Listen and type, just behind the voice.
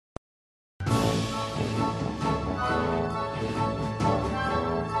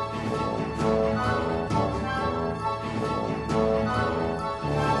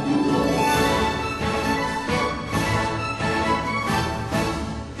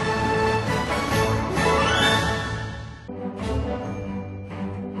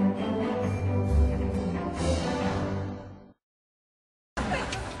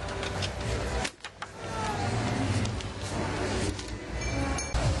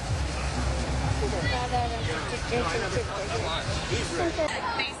Baseball.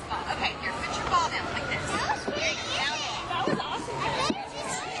 Okay, here, put your ball down like this. That was awesome. Let me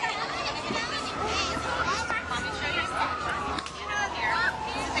show you. Get on here.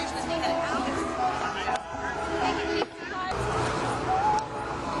 There's this thing that good.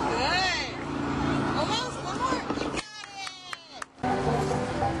 Almost. One more. You got it.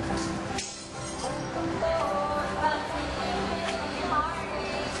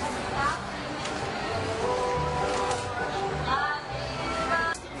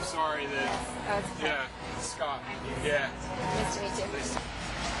 Sorry that. Oh, it's okay. Yeah, Scott. Yeah. Nice to meet you.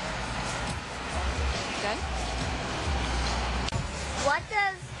 Done?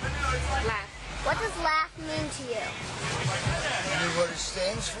 What does laugh mean to you? You mean what it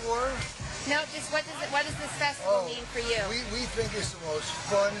stands for? No, just what does this festival mean for you? We think it's the most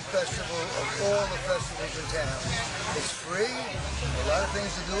fun festival of all the festivals in town. It's free. A lot of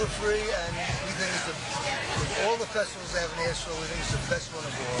things to do are free, and we think it's of all the festivals they have in Asheville, we think it's the best one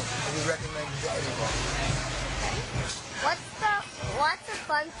of all, and we recommend it to anyone. What's the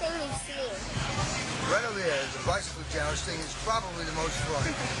fun thing you've seen? Right over there, the bicycle jousting is probably the most fun.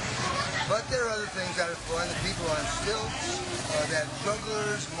 But there are other things that are fun. The people on stilts, they have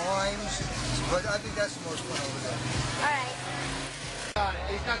jugglers, mimes, but I think that's the most fun over there. All right.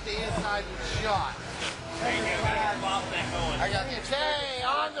 He's got the inside shot. I got the okay,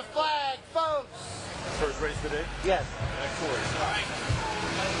 on the flag, folks. First race today? Yes.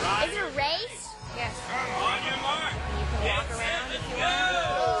 Is it a race? Yes. On your mark. You can walk around if you want.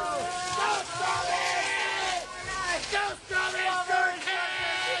 Go, Strawberry! Go, Strawberry!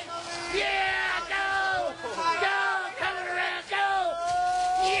 Yeah, go! Go! Coming around, go!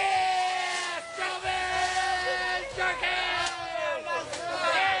 Yeah! Strawberry! Shortcut!